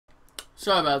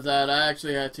Sorry about that. I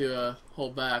actually had to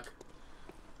hold back.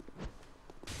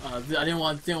 I didn't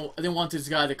want this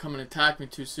guy to come and attack me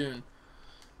too soon.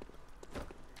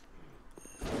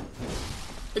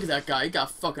 Look at that guy. He got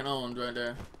fucking owned right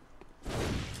there.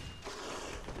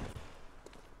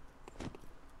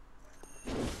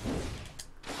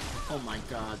 Oh my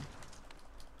god.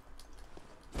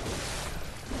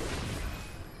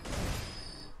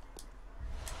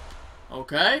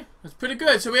 Okay, that's pretty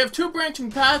good. So we have two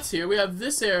branching paths here. We have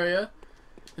this area,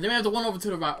 and then we have the one over to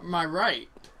the my right.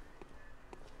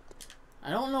 I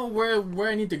don't know where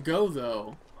I need to go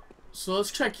though. So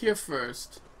let's check here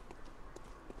first.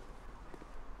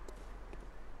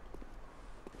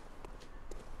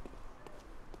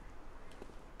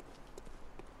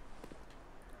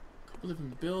 Couple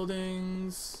different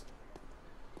buildings.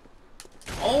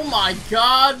 Oh my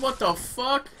god, what the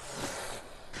fuck?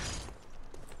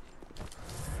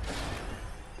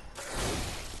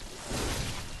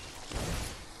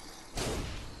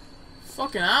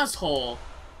 Fucking asshole.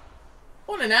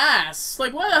 What an ass.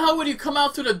 Like, why the hell would you come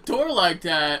out through the door like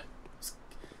that?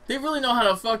 They really know how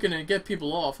to fucking get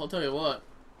people off, I'll tell you what.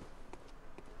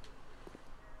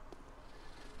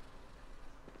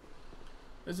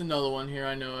 There's another one here,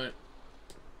 I know it.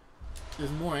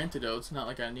 There's more antidotes, not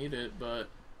like I need it, but...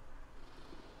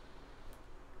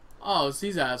 Oh, it's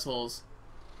these assholes.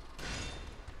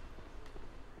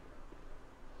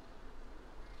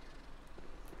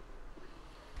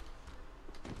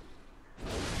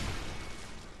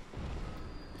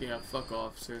 Yeah, fuck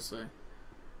off, seriously.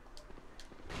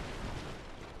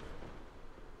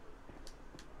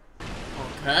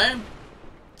 Okay.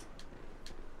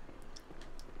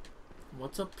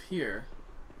 What's up here?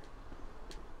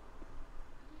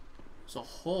 It's a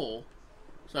hole.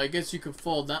 So I guess you could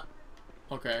fall down.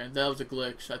 Okay, that was a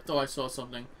glitch. I thought I saw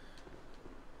something.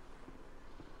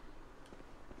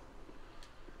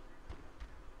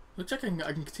 Looks like I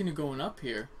can continue going up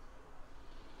here.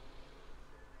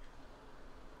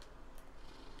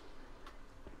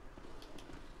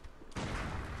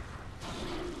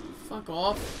 Fuck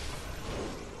off.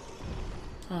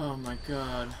 Oh my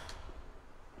god.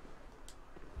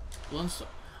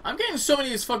 I'm getting so many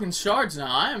of these fucking shards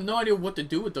now. I have no idea what to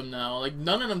do with them now. Like,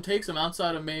 none of them takes them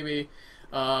outside of maybe,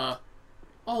 oh,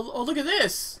 look at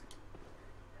this!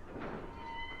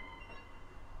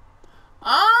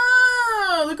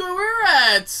 Ah, look where we're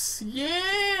at!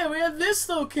 Yeah, we have this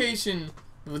location.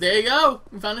 Well, there you go.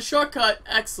 We found a shortcut.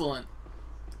 Excellent.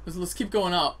 Let's keep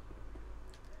going up.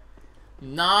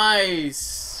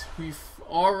 Nice.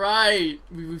 Alright.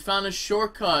 We found a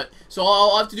shortcut. So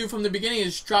all I have to do from the beginning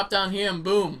is drop down here and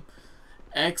boom.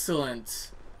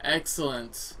 Excellent.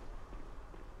 Excellent.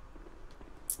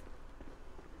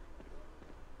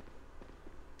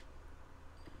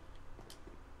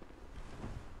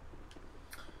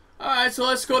 Alright, so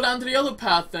let's go down to the other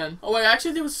path then. Oh wait,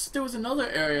 actually there was another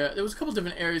area. There was a couple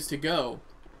different areas to go.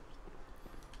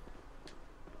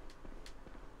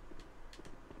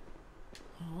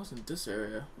 It wasn't this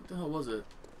area. What the hell was it?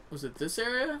 Was it this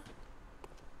area?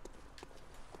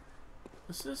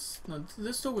 What's this? No,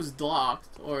 this door was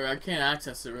locked, or I can't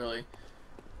access it really.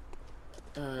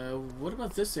 What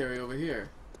about this area over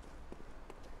here?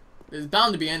 There's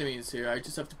bound to be enemies here. I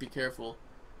just have to be careful.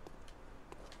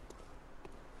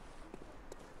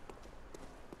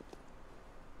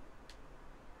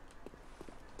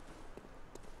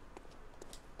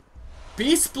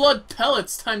 Beast blood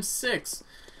pellets times 6.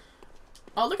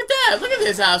 Oh, look at that! Look at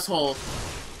this asshole!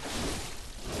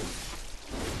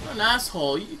 What an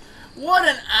asshole. What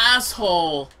an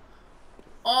asshole!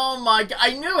 Oh my god,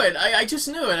 I knew it! I just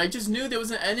knew it. I just knew there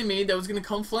was an enemy that was gonna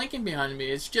come flanking behind me.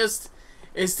 It's just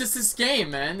this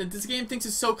game, man. This game thinks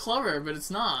it's so clever, but it's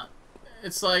not.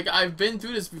 It's like, I've been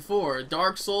through this before.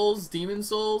 Dark Souls, Demon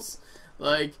Souls.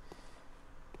 Like,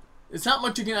 it's not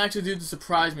much you can actually do to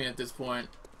surprise me at this point.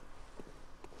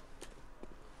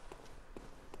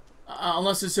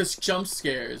 Unless it's just jump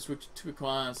scares, which, to be quite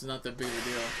honest, is not that big of a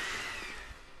deal.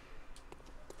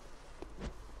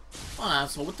 Come on,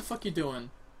 asshole, what the fuck you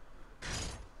doing?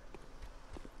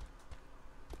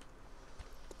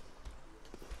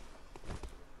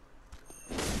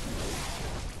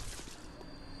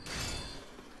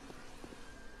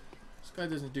 This guy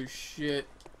doesn't do shit.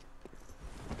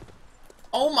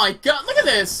 Oh my god, look at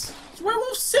this! It's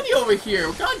Werewolf City over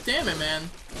here! God damn it, man.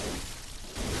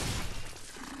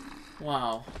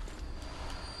 Wow.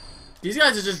 These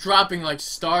guys are just dropping like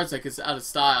stars like it's out of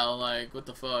style. Like, what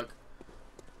the fuck?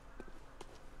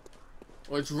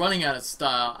 Or it's running out of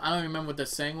style. I don't remember what that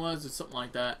saying was. It's something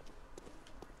like that.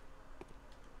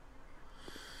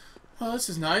 Oh, this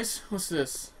is nice. What's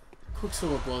this?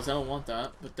 Quicksilver bullets, I don't want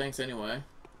that, but thanks anyway.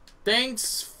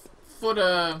 Thanks for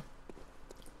the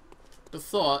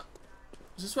thought.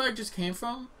 Is this where I just came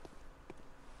from?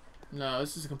 No,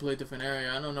 this is a completely different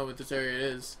area. I don't know what this area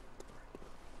is.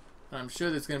 But I'm sure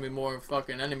there's gonna be more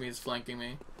fucking enemies flanking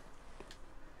me.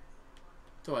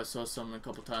 Though I saw some a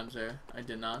couple times there. I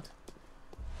did not.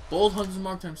 Bold Hunter's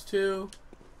Mark ×2.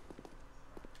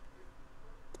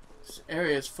 This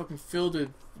area is fucking filled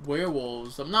with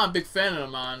werewolves. I'm not a big fan of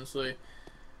them, honestly.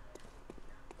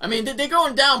 I mean, they're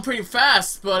going down pretty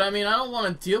fast, but I mean, I don't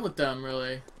want to deal with them,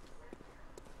 really.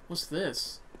 What's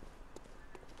this?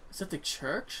 Is that the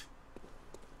church?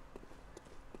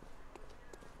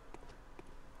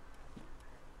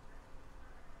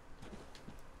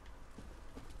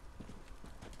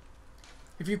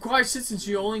 If you acquire assistance,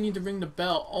 you only need to ring the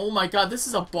bell. Oh my god, this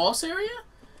is a boss area?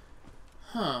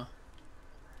 Huh.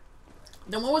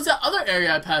 Then what was that other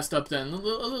area I passed up then?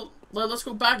 Let's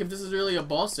go back if this is really a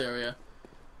boss area.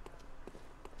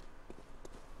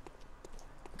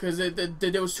 Because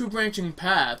there was two branching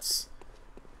paths.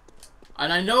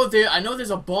 And I know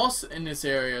there's a boss in this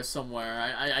area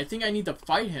somewhere. I think I need to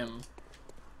fight him.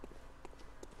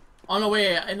 Oh no,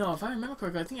 wait, I know, if I remember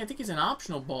correctly, I think he's an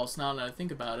optional boss now that I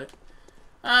think about it.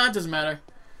 It doesn't matter.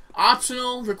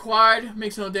 Optional, required,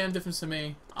 makes no damn difference to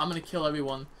me. I'm gonna kill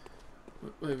everyone.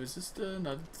 Wait, was this the...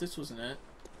 No, this wasn't it.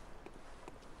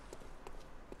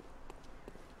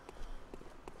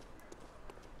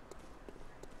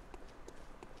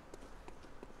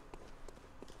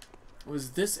 It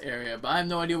was this area, but I have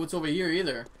no idea what's over here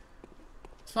either.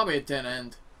 It's probably a dead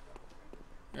end.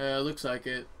 Yeah, it looks like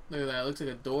it. Look at that, it looks like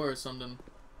a door or something.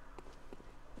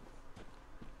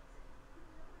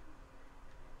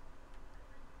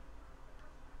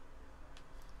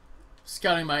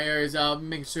 Scouting my areas out,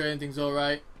 making sure everything's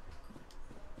alright.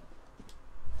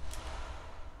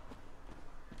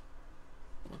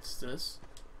 What's this?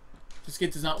 This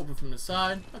gate does not open from the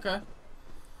side. Okay.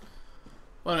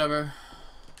 Whatever.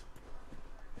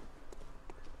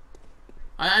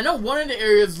 I know one of the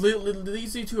areas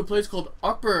leads you to a place called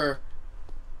Upper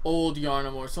Old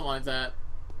Yarnum or something like that.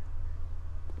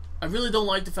 I really don't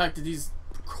like the fact that these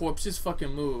corpses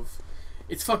fucking move.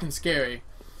 It's fucking scary.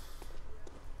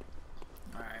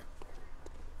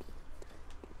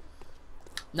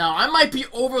 Now, I might be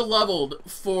over-leveled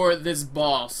for this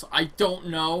boss. I don't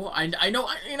know. I know,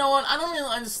 you know what? I don't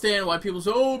really understand why people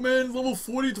say, oh man, level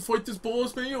 40 to fight this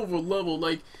boss, man, you're over-leveled.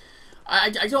 Like, I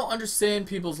don't understand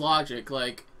people's logic.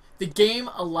 Like, the game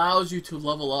allows you to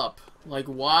level up. Like,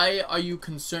 why are you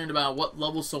concerned about what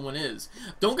level someone is?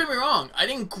 Don't get me wrong. I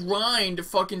didn't grind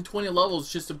fucking 20 levels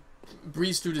just to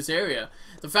breeze through this area.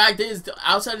 The fact is,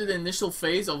 outside of the initial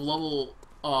phase of level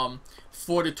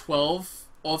 4 to 12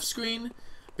 off-screen,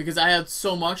 because I had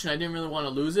so much and I didn't really want to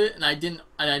lose it, and I didn't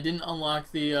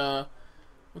unlock the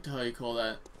what the hell you call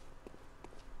that?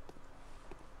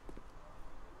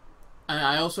 And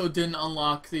I also didn't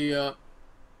unlock the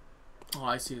oh,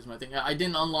 I see, is my thing. I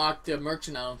didn't unlock the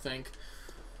merchant, I don't think.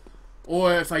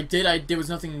 Or if I did, there was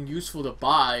nothing useful to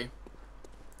buy.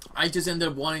 I just ended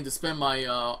up wanting to spend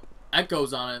my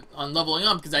echoes on it, on leveling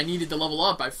up, because I needed to level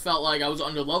up. I felt like I was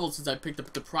under leveled since I picked up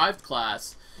the deprived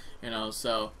class, you know,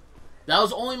 so that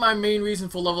was only my main reason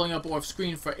for leveling up off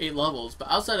screen for 8 levels. But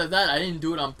outside of that, I didn't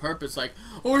do it on purpose. Like,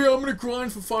 oh yeah, I'm gonna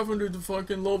grind for 500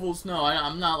 fucking levels. No,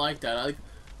 I'm not like that. I like.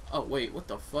 Oh wait, what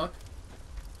the fuck?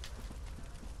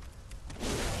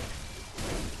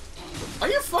 Are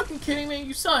you fucking kidding me?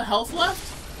 You still have health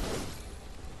left?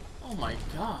 Oh my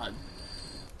god.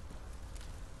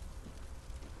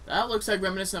 That looks like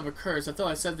reminiscent of a curse. I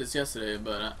thought I said this yesterday,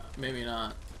 but maybe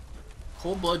not.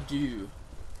 Cold Blood Dew.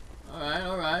 Alright,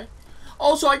 alright.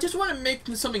 Also, I just want to make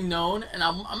something known, and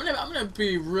I'm gonna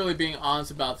be really being honest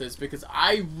about this, because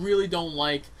I really don't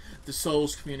like the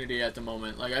Souls community at the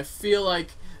moment. Like, I feel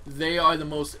like they are the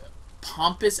most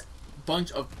pompous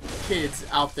bunch of kids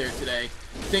out there today,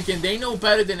 thinking they know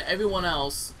better than everyone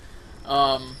else.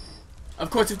 Of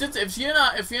course, if you're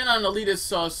not an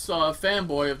elitist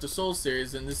fanboy of the Souls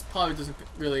series, then this probably doesn't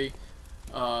really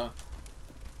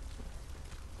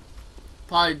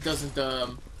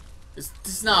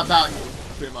it's not about you,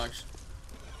 pretty much.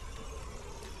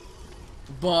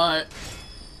 But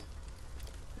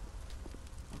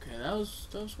okay, that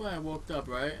was why I woke up,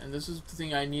 right? And this is the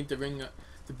thing I need to ring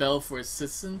the bell for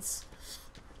assistance.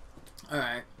 All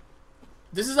right,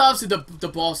 this is obviously the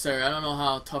boss area. I don't know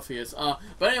how tough he is.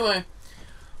 But anyway,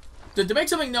 to make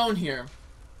something known here.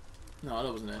 No,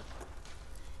 that wasn't it.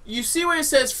 You see where it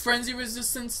says frenzy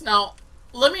resistance? Now,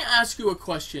 let me ask you a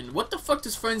question. What the fuck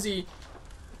does frenzy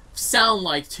sound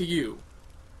like to you?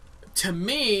 To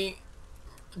me,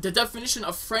 the definition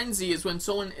of frenzy is when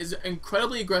someone is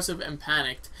incredibly aggressive and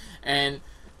panicked, and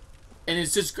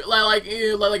it's just like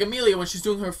Amelia when she's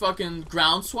doing her fucking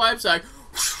ground swipes. Like,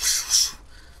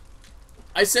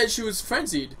 I said she was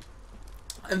frenzied,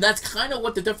 and that's kind of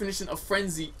what the definition of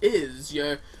frenzy is.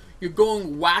 You're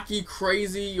going wacky,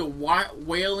 crazy. You're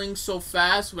wailing so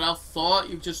fast without thought.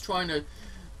 You're just trying to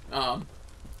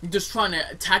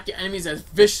attack your enemies as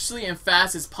viciously and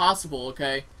fast as possible.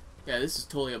 Okay. Yeah, this is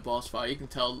totally a boss fight. You can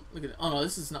tell. Look at. Oh no,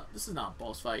 this is not a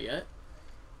boss fight yet.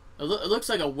 It looks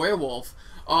like a werewolf.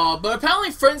 But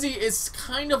apparently frenzy is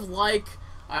kind of like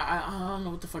I don't know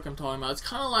what the fuck I'm talking about. It's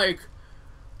kind of like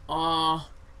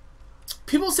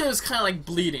people say it's kind of like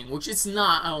bleeding, which it's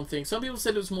not. I don't think. Some people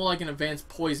said it was more like an advanced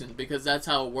poison because that's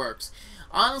how it works.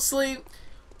 Honestly,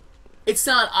 it's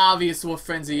not obvious what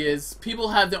frenzy is. People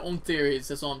have their own theories.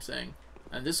 That's all I'm saying.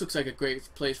 And this looks like a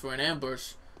great place for an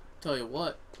ambush. Tell you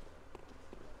what.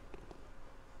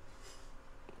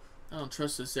 I don't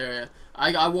trust this area.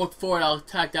 I walk forward, I'll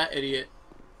attack that idiot.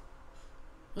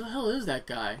 What the hell is that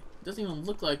guy? It doesn't even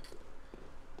look like...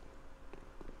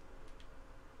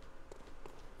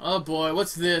 Oh boy,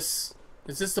 what's this?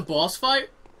 Is this the boss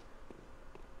fight?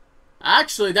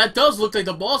 Actually, that does look like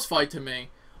the boss fight to me.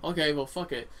 Okay, well,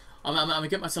 fuck it. I'm gonna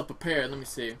get myself prepared. Let me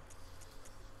see.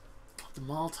 The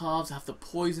Molotovs, I have the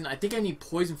poison. I think I need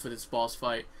poison for this boss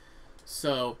fight.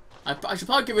 So, I should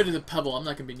probably get rid of the pebble. I'm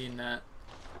not gonna be needing that.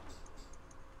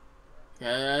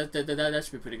 Yeah, that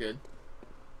should be pretty good.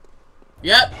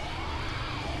 Yep.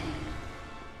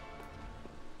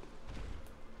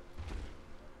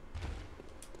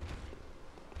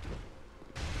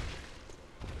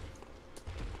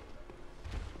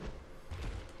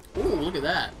 Ooh, look at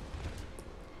that.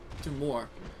 Two more.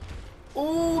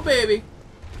 Ooh, baby.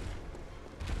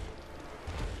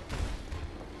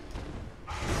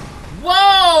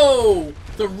 Whoa!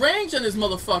 The range on this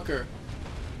motherfucker.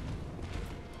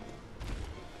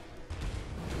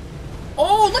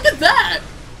 Oh, look at that!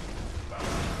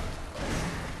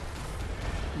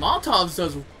 Molotovs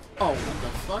does... Oh, what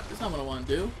the fuck? That's not what I want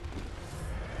to do.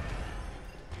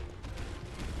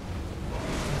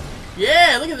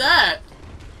 Yeah, look at that!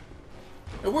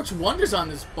 It works wonders on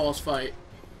this boss fight.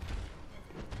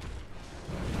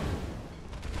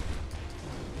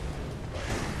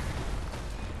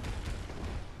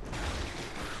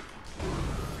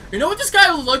 You know what this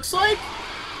guy looks like?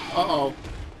 Uh-oh.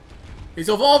 He's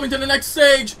evolving to the next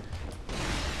stage!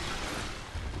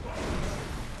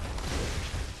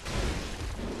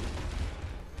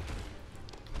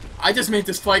 I just made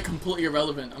this fight completely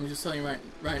irrelevant. I'm just telling you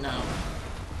right now.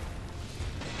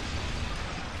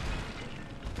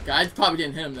 I probably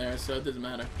didn't hit him there, so it doesn't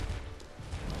matter.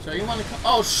 So you want to come?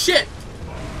 Oh shit!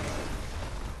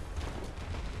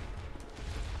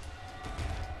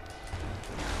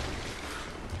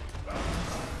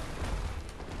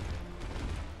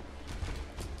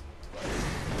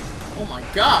 Oh my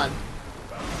god!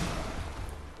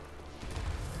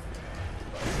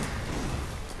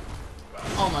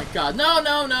 Oh my god! No,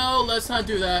 no, no! Let's not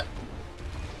do that.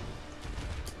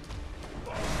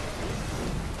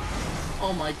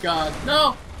 Oh my god.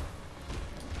 No!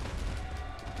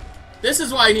 This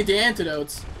is why I need the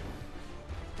antidotes.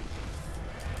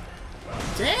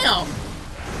 Damn!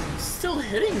 He's still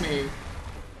hitting me.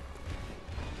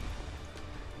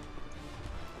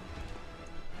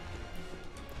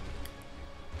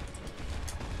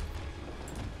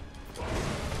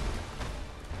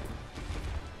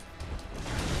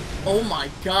 Oh my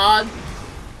god.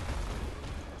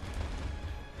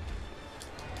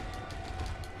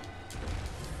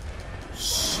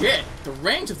 Shit, the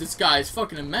range of this guy is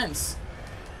fucking immense.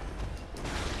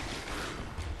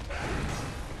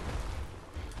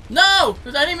 No!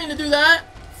 I didn't mean to do that!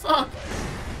 Fuck!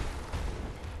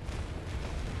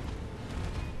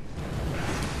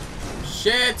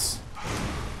 Shit!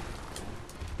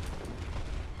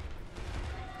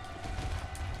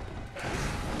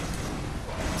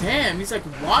 Damn, he's like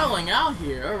wilding out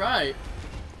here, alright.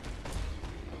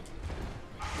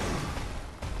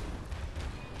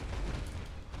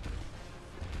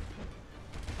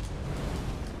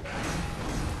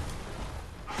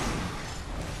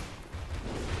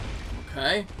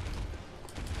 Okay.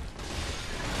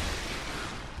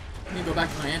 I need to go back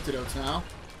to my antidotes now.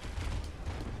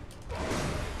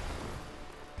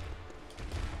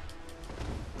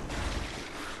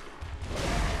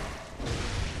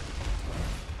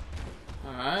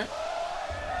 Alright.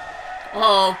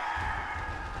 Uh-oh.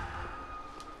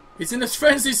 He's in this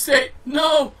frenzy state.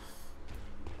 No!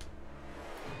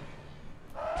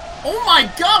 Oh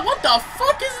my god, what the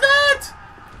fuck is that?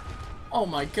 Oh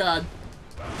my god.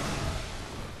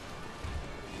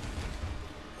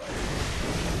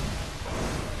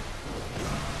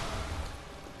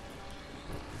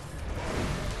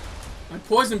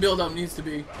 poison buildup needs to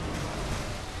be.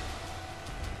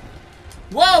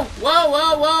 Whoa! Whoa!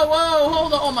 Whoa! Whoa! Whoa!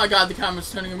 Hold on! Oh my God! The camera's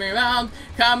turning me around.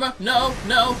 Camera! No!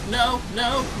 No! No!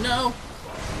 No! No!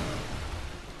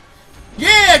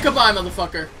 Yeah! Goodbye,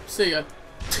 motherfucker. See ya.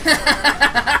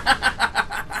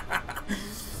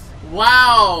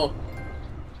 Wow!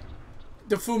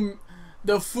 The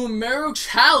Fumeru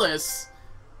Chalice.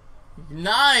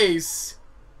 Nice.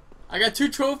 I got 2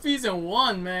 trophies and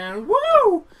 1, man.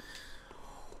 Woo!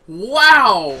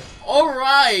 Wow!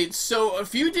 Alright, so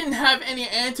if you didn't have any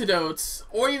antidotes,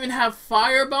 or even have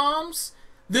fire bombs,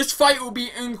 this fight will be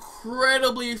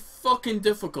incredibly fucking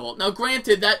difficult. Now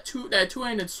granted, that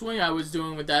two-handed swing I was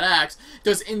doing with that axe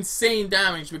does insane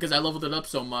damage because I leveled it up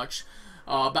so much.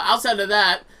 But outside of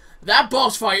that, that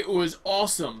boss fight was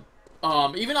awesome.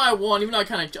 Even though I won, even though I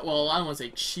kind of, well, I don't want to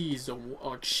say cheesed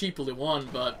or cheaply won,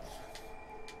 but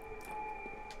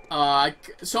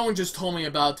someone just told me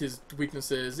about his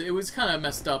weaknesses. It was kind of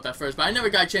messed up at first, but I never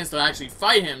got a chance to actually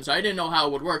fight him, so I didn't know how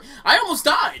it would work. I almost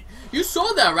died! You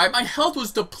saw that, right? My health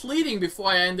was depleting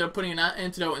before I ended up putting an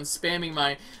antidote and spamming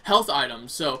my health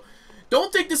items, so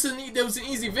don't think this was an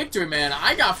easy victory, man.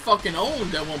 I got fucking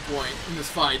owned at one point in this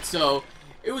fight, so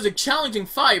it was a challenging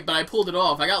fight, but I pulled it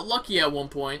off. I got lucky at one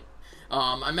point.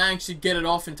 I managed to get it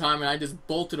off in time, and I just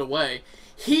bolted away.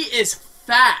 He is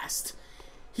fast.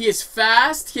 He is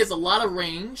fast. He has a lot of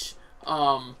range.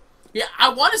 Yeah, I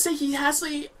want to say he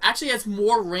actually has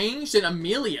more range than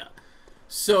Amelia.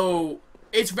 So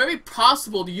it's very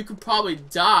possible that you could probably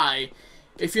die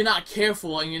if you're not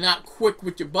careful and you're not quick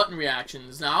with your button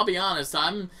reactions. Now, I'll be honest,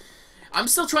 I'm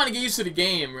still trying to get used to the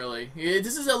game, really.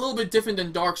 This is a little bit different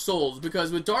than Dark Souls,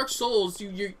 because with Dark Souls,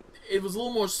 it was a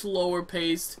little more slower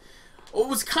paced. It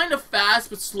was kind of fast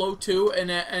but slow too,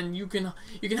 and you can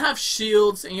have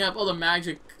shields and you have other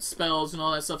magic spells and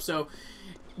all that stuff. So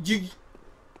you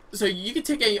can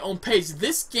take at your own pace.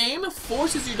 This game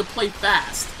forces you to play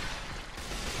fast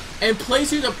and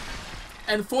forces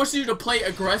you to play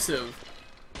aggressive.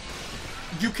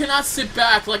 You cannot sit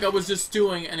back like I was just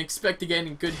doing and expect to get any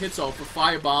good hits off with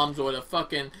fire bombs or the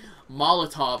fucking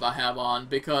Molotov I have on,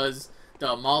 because the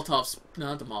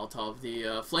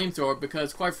flamethrower,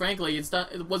 because quite frankly,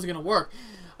 it wasn't gonna work.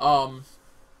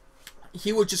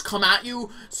 He would just come at you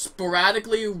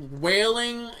sporadically,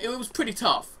 wailing. It was pretty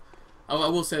tough. I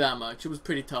will say that much. It was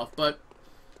pretty tough, but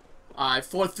I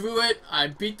fought through it. I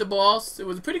beat the boss. It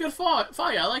was a pretty good fight.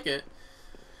 I like it.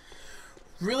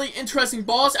 Really interesting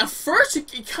boss. At first,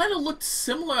 it kind of looked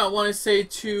similar, I want to say,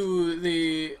 to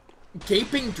the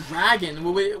Gaping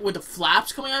Dragon with the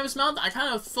flaps coming out of his mouth. I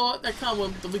kind of thought that kind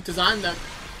of the leak design that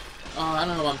I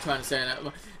don't know what I'm trying to say.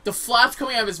 The flaps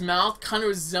coming out of his mouth kind of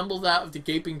resembled that of the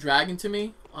Gaping Dragon to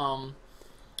me.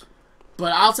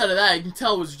 But outside of that, you can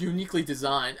tell it was uniquely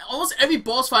designed. Almost every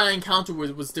boss fight I encountered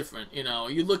was different. You know,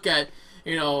 you look at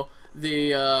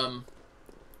the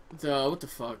what the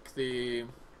fuck,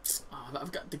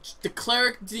 I've got the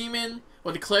cleric demon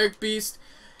or the cleric beast.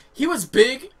 He was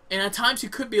big, and at times he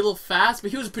could be a little fast,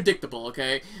 but he was predictable,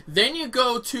 okay? Then you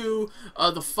go to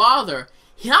the father.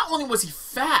 Not only was he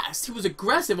fast, he was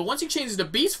aggressive, but once he changes the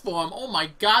beast form, oh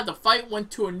my god, the fight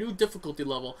went to a new difficulty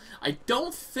level. I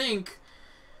don't think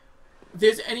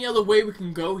there's any other way we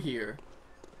can go here.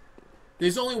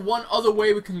 There's only one other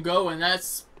way we can go, and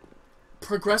that's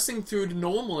progressing through the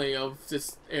normally of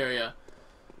this area.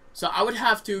 So I would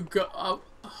have to go...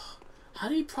 how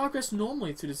do you progress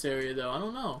normally through this area, though? I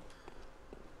don't know.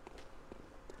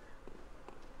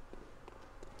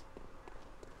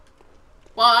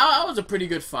 Well, that was a pretty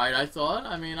good fight, I thought.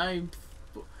 I mean,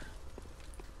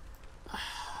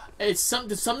 did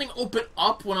something open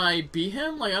up when I beat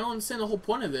him? Like, I don't understand the whole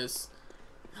point of this.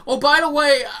 Oh, by the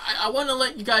way, I want to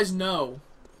let you guys know.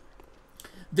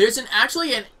 There's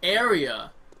actually an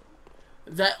area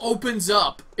that opens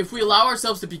up if we allow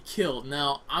ourselves to be killed.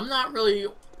 Now, I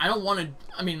don't want to,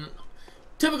 I mean,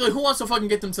 typically, who wants to fucking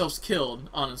get themselves killed,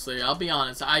 honestly? I'll be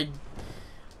honest. I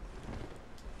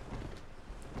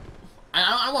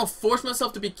don't want to force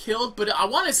myself to be killed, but I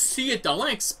want to see it, though. I want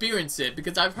to experience it,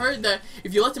 because I've heard that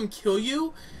if you let them kill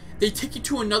you, they take you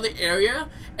to another area,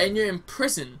 and you're in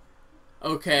prison.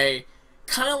 Okay?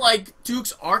 Kind of like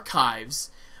Duke's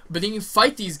Archives. But then you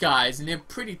fight these guys, and they're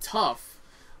pretty tough.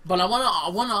 But I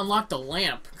want to unlock the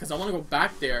lamp, because I want to go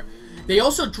back there. They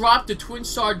also drop the Twin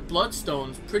Shard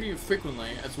Bloodstones pretty frequently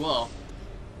as well.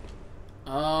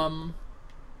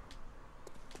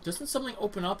 Doesn't something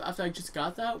open up after I just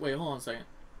got that? Wait, hold on a second.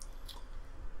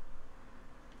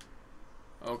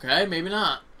 Okay, maybe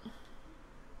not.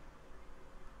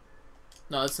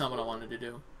 No, that's not what I wanted to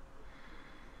do.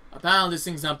 Apparently this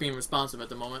thing's not being responsive at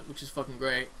the moment, which is fucking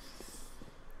great.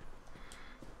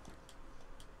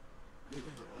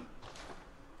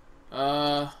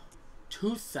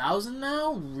 2,000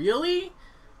 now? Really?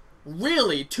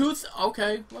 Really?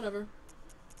 Okay, whatever.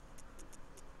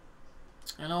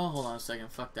 I know, hold on a second.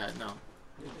 Fuck that, no.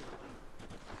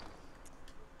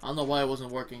 I don't know why it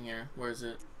wasn't working here. Where is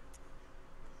it?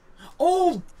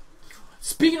 Oh!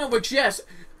 Speaking of which, yes.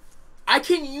 I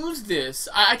can use this.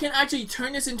 I can actually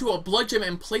turn this into a blood gem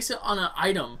and place it on an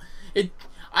item.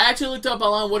 I actually looked up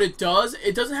online what it does.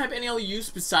 It doesn't have any other use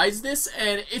besides this,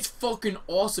 and it's fucking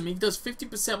awesome. It does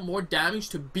 50% more damage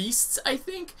to beasts, I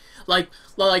think. Like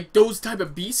those type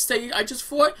of beasts that I just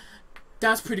fought.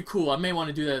 That's pretty cool. I may want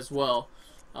to do that as well.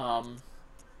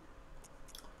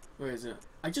 Where is it?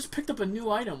 I just picked up a new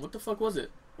item. What the fuck was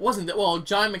it? It wasn't that, well,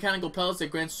 giant mechanical pellets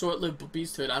that grant short-lived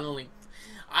beasthood.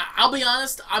 I'll be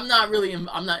honest. I'm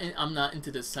not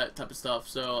into this type of stuff.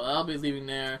 So I'll be leaving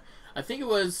there. I think it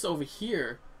was over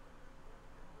here.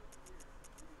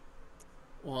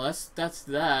 Well, that's that.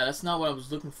 That's not what I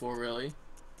was looking for, really.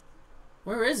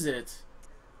 Where is it?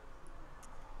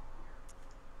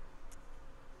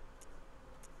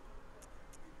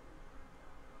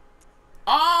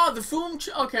 Ah, the Foom.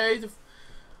 Okay,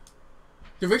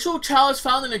 the ritual chalice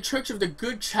found in the Church of the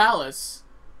Good Chalice.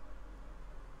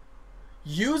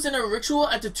 Used in a ritual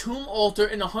at the tomb altar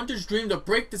in the hunter's dream to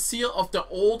break the seal of the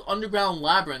old underground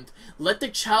labyrinth. Let the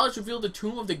chalice reveal the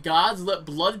tomb of the gods. Let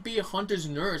blood be a hunter's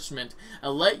nourishment.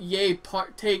 And let ye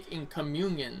partake in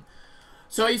communion.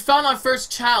 So he found our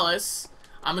first chalice.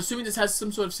 I'm assuming this has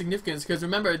some sort of significance. Because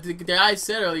remember, the guy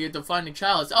said earlier to find the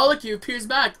chalice. Oh, look, he appears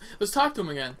back. Let's talk to him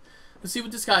again. Let's see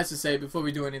what this guy has to say before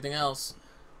we do anything else.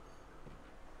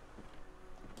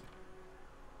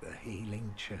 The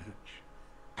healing church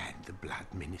and the blood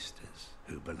ministers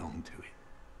who belong to it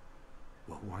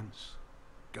were once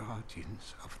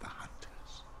guardians of the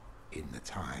hunters in the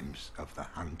times of the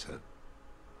hunter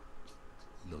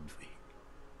Ludwig.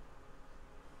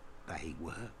 They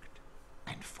worked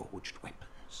and forged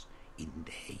weapons in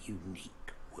their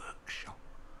unique workshop.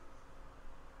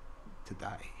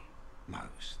 Today,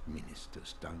 most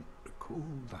ministers don't recall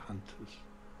the hunters,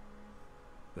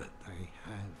 but they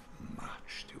have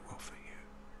much to offer you.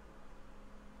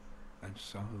 And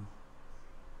so,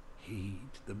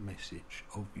 heed the message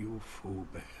of your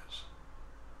forebears.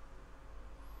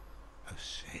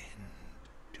 Ascend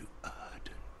to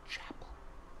Erden Chapel.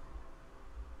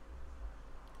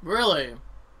 Really?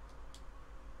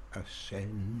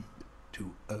 Ascend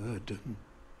to Erden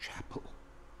Chapel.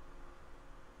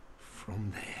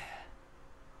 From there,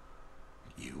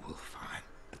 you will find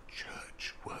the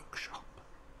church workshop.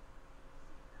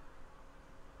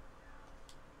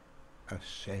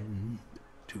 Ascend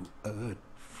to Earth.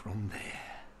 From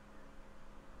there,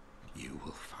 you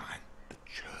will find the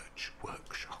church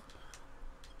workshop.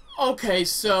 Okay,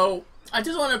 so I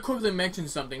just want to quickly mention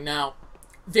something. Now,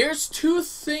 there's two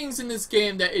things in this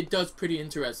game that it does pretty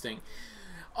interesting.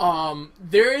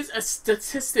 There is a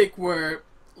statistic where,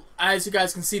 as you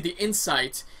guys can see, the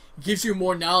insight gives you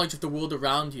more knowledge of the world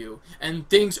around you, and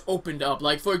things opened up.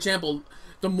 Like, for example,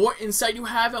 the more insight you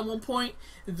have at one point,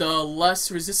 the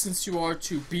less resistance you are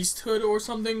to beasthood or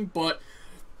something. But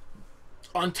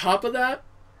on top of that,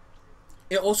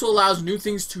 it also allows new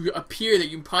things to appear that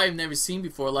you probably have never seen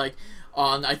before. Like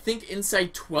on, I think,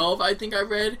 Insight 12, I think I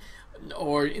read,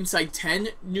 or Insight 10,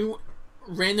 new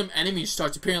random enemies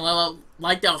starts appearing,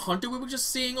 like that hunter we were just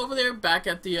seeing over there back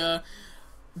at the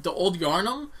old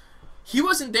Yarnum. He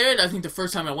wasn't there, I think, the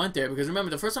first time I went there, because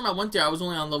remember, the first time I went there, I was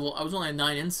only at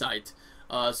 9 insight.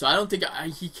 So I don't think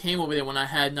he came over there when I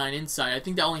had 9 insight. I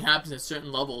think that only happens at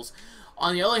certain levels.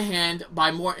 On the other hand,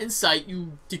 by more insight,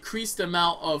 you decrease the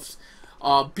amount of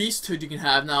beasthood you can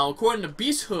have. Now, according to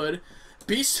beasthood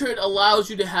allows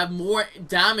you to have more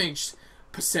damage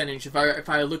percentage. If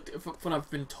what I've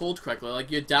been told correctly,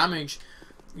 like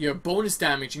your bonus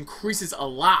damage increases a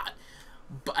lot,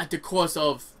 but at the cost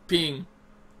of being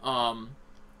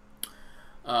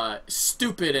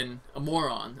stupid and a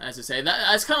moron, as I say.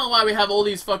 That's kind of why we have all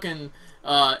these fucking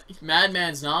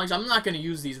madman's knowledge. I'm not going to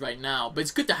use these right now, but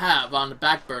it's good to have on the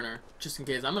back burner, just in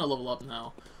case. I'm going to level up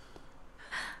now.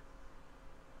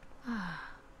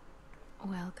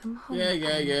 Welcome home.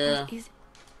 Yeah.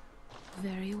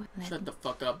 Very well. Shut the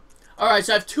fuck up. Alright,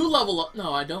 so I have 2 level up.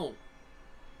 No, I don't.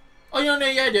 Oh, no,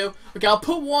 yeah, I do. Okay, I'll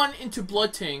put 1 into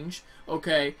Blood Tinge,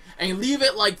 okay, and leave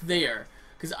it like there.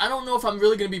 Because I don't know if I'm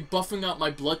really going to be buffing up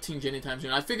my Blood Tinge anytime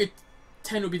soon. I figured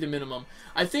 10 would be the minimum.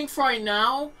 I think for right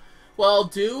now, what I'll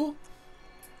do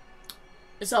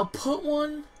is I'll put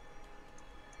 1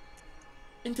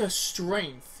 into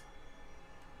Strength.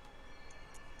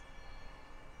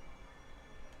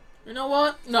 You know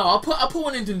what? No, I'll put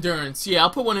 1 into Endurance. Yeah, I'll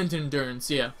put 1 into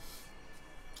Endurance, yeah.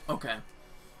 Okay.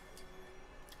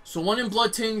 So 1 in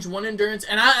Blood Tinge, 1 Endurance,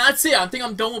 and that's it. I think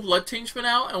I'm done with Blood Tinge for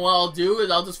now, and what I'll do is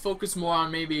I'll just focus more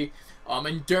on maybe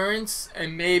Endurance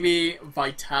and maybe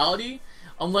Vitality,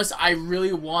 unless I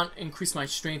really want to increase my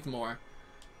strength more.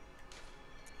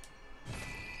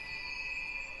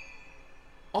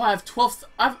 Oh, I have 12th.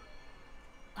 I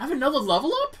have another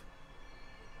level up?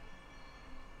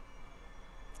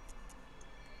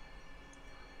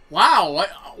 Wow,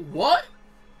 what?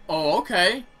 Oh,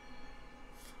 okay.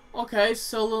 Okay,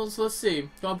 so let's see.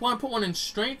 Do I want to put 1 in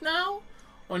strength now?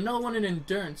 Or another 1 in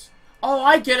endurance? Oh,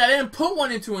 I get it. I didn't put 1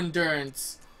 into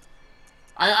endurance.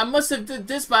 I must have did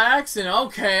this by accident.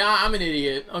 Okay, I'm an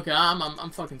idiot. Okay,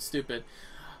 I'm fucking stupid.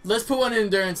 Let's put 1 in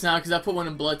endurance now, because I put 1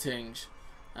 in Blood Tinge.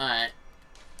 Alright.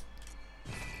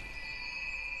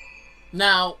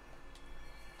 Now.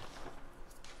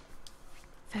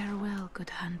 Farewell,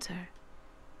 good hunter.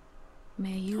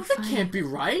 May you Oh, find... that can't be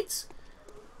right.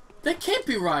 That can't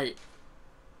be right.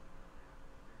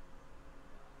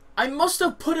 I must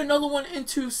have put another 1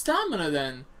 into stamina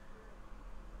then.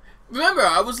 Remember,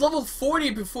 I was level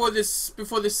 40 before this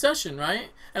session,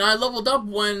 right? And I leveled up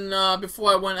when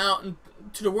before I went out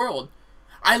into the world.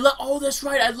 Oh, that's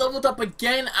right. I leveled up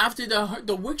again after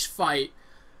the witch fight.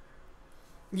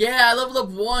 Yeah, I leveled up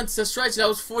once. That's right. So that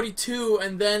was 42,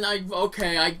 and then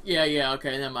okay.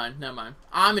 Never mind.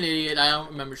 I'm an idiot. I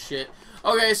don't remember shit.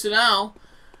 Okay, so now,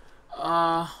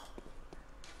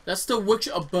 that's the witch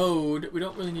abode. We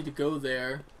don't really need to go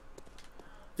there.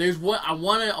 There's what I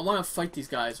wanna fight these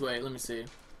guys. Wait, let me see.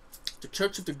 The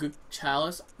Church of the Good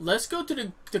Chalice. Let's go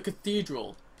to the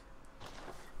cathedral.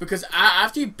 Because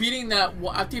after beating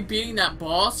that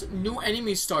boss, new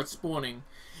enemies start spawning.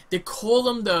 They call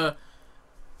them the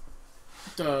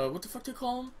what the fuck they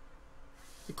call them?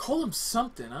 They call them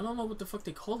something. I don't know what the fuck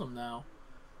they call them now.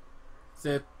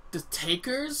 The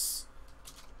Takers.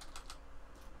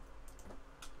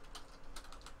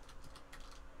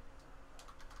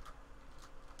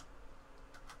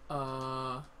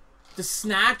 The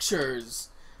Snatchers.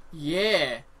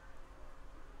 Yeah.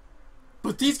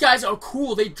 But these guys are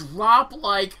cool. They drop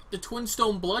like the Twin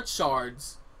Stone Blood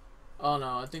Shards. Oh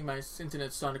no, I think my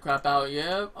internet's starting to crap out.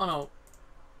 Yeah. Oh no.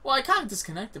 Well, I kind of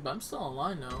disconnected, but I'm still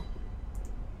online now.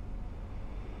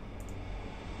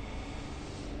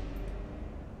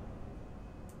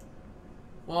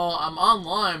 Well, I'm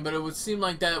online, but it would seem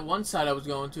like that one side I was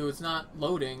going to, it's not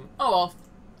loading. Oh well.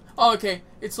 Oh, okay.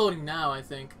 It's loading now, I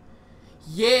think.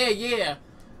 Yeah.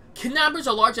 Kidnappers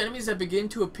are large enemies that begin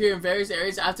to appear in various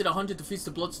areas after the hunter defeats the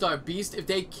Bloodstar Beast. If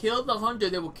they kill the hunter,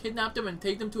 they will kidnap them and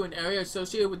take them to an area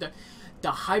associated with the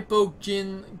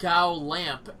Hypojin Gao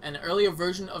lamp, an earlier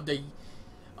version of the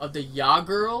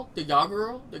Yagul.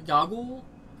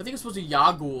 I think it's supposed to be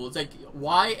Yagul. It's like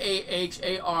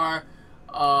Yahar,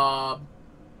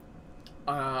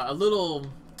 a little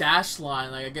dash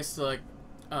line, like I guess like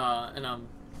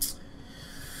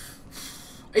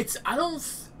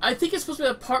I think it's supposed to be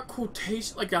a part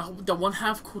quotation, like the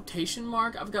 1/2 quotation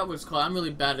mark. I forgot what it's called. I'm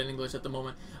really bad at English at the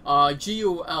moment.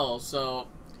 GUL. So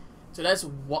that's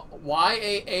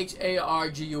YAHARGUL.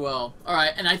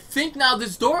 Alright, and I think now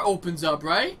this door opens up,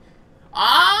 right?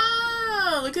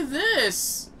 Ah, look at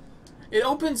this. It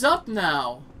opens up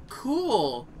now.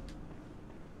 Cool.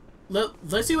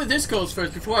 Let's see where this goes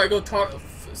first before I go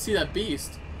see that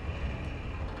beast.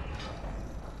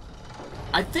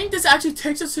 I think this actually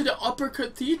takes us to the upper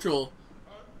cathedral.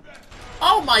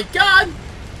 Oh my god!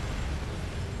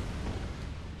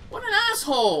 What an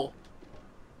asshole!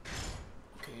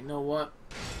 Okay, you know what?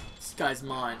 This guy's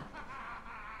mine.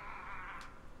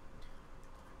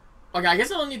 Okay, I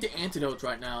guess I don't need the antidotes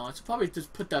right now. I should probably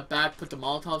just put that back, put the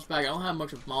Molotovs back. I don't have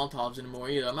much of Molotovs anymore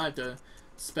either. I might have to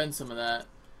spend some of that.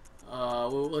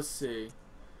 Well, let's see.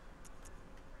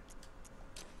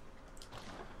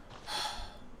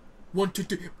 1, 2,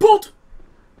 3, bolt!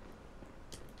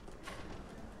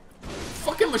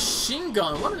 Fucking machine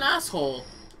gun, what an asshole.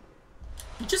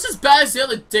 Just as bad as the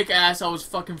other dick ass I was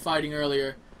fucking fighting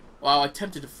earlier. Wow, I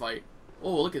attempted to fight.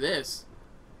 Oh, look at this.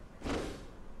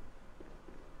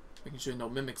 Making sure no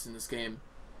mimics in this game.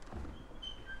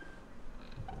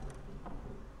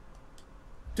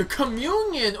 The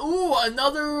Communion! Ooh,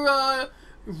 another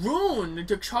rune.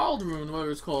 The child rune,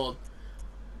 whatever it's called.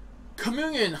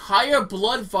 Communion, higher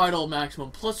blood vital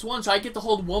maximum, +1, so I get to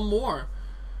hold 1 more.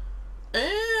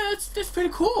 That's pretty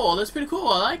cool. That's pretty cool.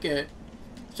 I like it.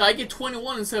 So I get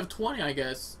 21 instead of 20, I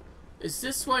guess. Is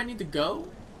this where I need to go?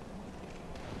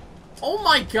 Oh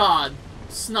my god!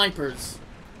 Snipers.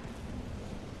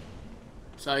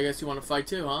 So I guess you want to fight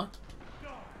too, huh?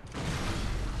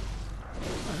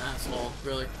 What an asshole,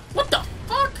 really. What the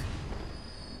fuck?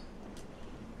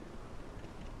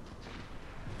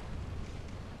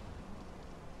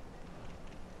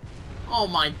 Oh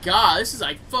my god, this is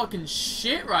like fucking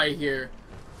shit right here.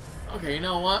 Okay, you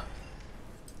know what?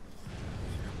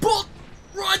 Bull!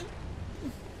 Run!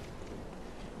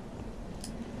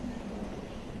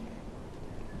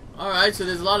 Alright, so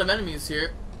there's a lot of enemies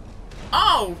here.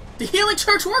 Oh! The Healing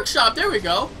Church Workshop! There we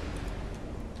go!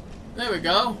 There we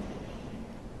go.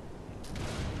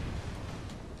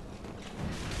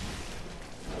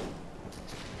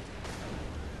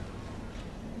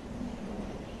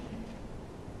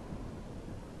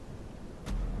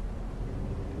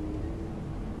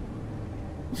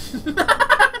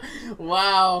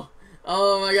 Wow.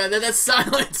 Oh my god, that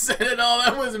silence said it all.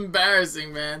 That was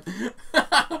embarrassing, man.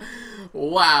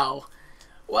 Wow.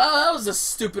 Well, that was the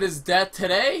stupidest death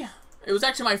today. It was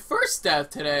actually my first death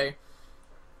today.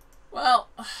 Well,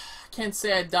 I can't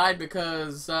say I died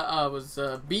because I was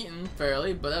beaten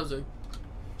fairly, but that was a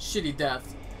shitty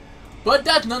death. But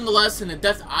death nonetheless, and a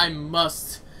death I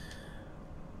must,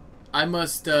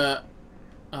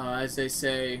 as they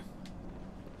say,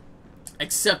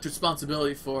 accept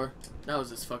responsibility for. That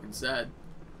was just fucking sad.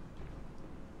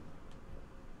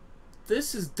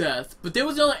 This is death, but there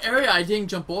was another area I didn't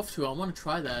jump off to. I want to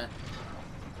try that.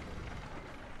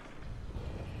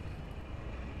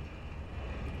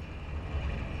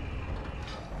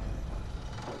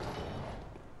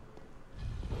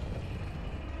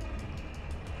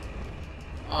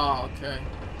 Oh, okay.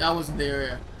 That wasn't the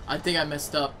area. I think I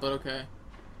messed up, but okay.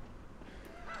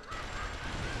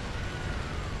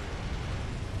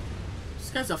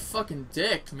 This guy's a fucking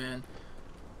dick, man.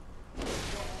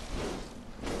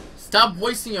 Stop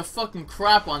wasting your fucking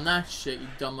crap on that shit, you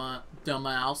dumbass.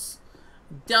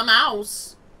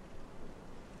 Dumbass!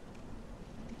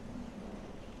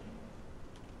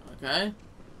 Okay.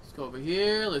 Let's go over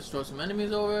here. Let's throw some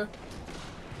enemies over.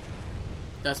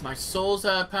 That's my souls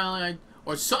that apparently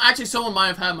actually someone might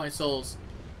have had my souls.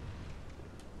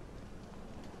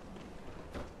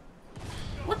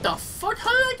 What the fuck? How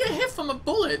did I get hit from a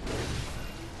bullet?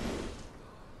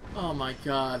 Oh my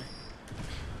god.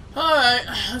 Alright,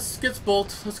 let's get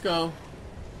bolt. Let's go.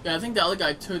 Yeah, I think the other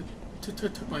guy took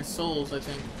my souls, I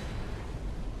think.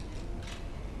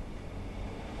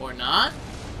 Or not?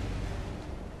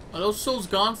 Are those souls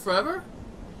gone forever?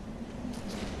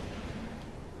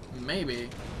 Maybe.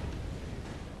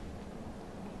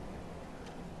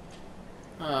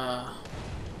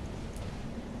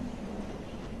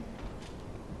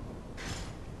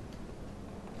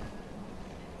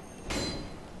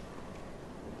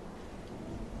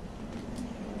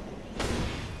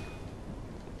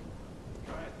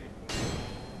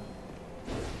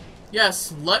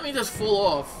 Yes, let me just fall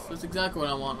off. That's exactly what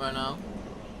I want right now.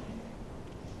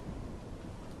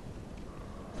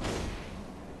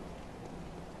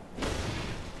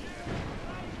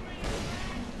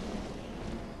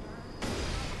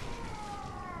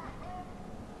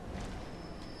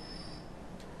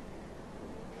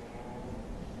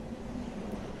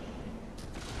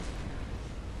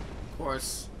 Of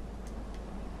course.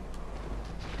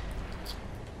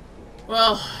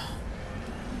 Well,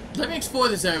 let me explore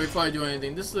this area before I do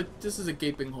anything. This is a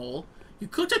gaping hole. You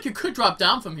looked like you could drop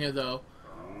down from here, though.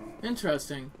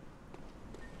 Interesting.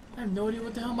 I have no idea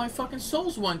what the hell my fucking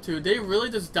souls went to. Did they really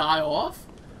just die off?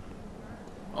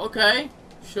 Okay,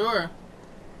 sure.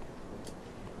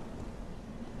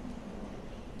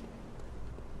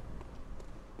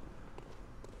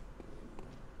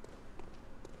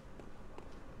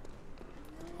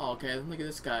 Oh, okay, look at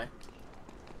this guy.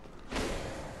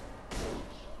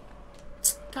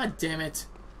 God damn it.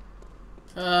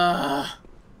 If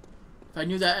I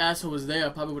knew that asshole was there, I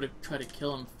probably would have tried to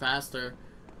kill him faster.